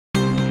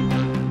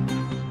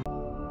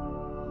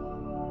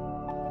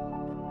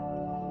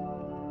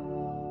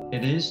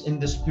It is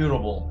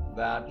indisputable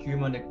that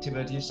human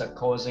activities are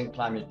causing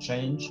climate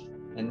change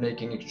and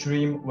making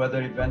extreme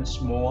weather events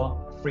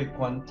more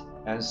frequent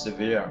and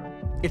severe.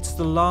 It's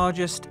the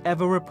largest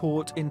ever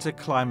report into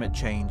climate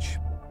change,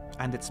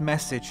 and its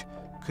message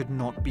could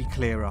not be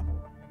clearer.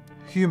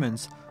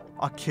 Humans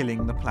are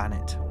killing the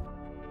planet.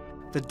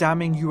 The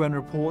damning UN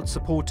report,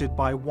 supported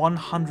by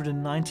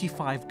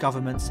 195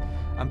 governments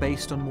and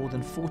based on more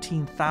than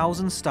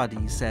 14,000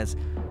 studies, says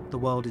the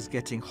world is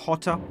getting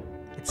hotter,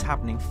 it's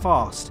happening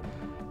fast,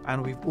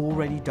 and we've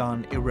already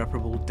done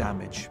irreparable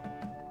damage.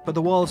 But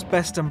the world's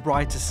best and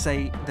brightest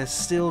say there's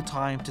still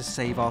time to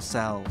save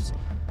ourselves,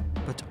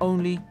 but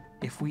only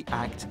if we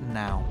act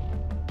now.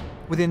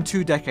 Within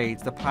 2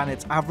 decades, the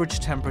planet's average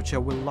temperature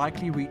will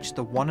likely reach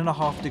the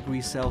 1.5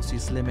 degrees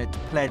Celsius limit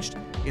pledged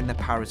in the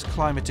Paris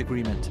Climate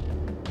Agreement.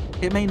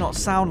 It may not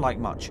sound like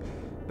much,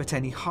 but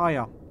any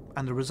higher,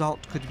 and the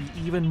result could be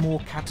even more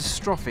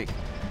catastrophic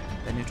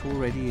than it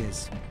already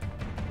is.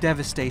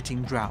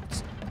 Devastating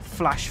droughts,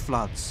 flash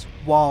floods,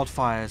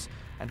 wildfires,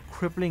 and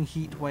crippling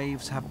heat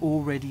waves have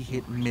already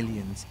hit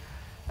millions.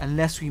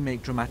 Unless we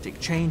make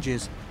dramatic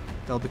changes,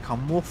 they'll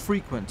become more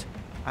frequent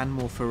and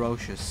more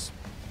ferocious.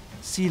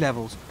 Sea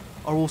levels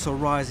are also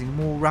rising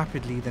more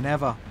rapidly than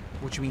ever,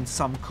 which means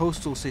some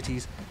coastal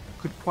cities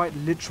could quite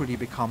literally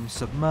become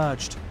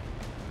submerged.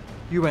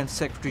 UN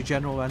Secretary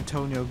General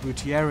Antonio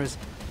Guterres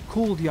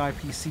called the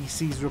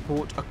Ipcc's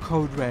report a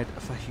code red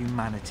for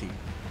humanity.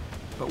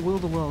 But will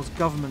the world's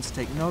governments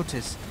take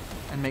notice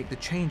and make the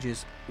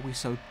changes we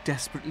so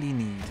desperately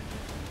need?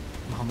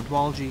 Mohammed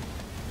Walji,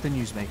 The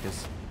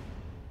Newsmakers.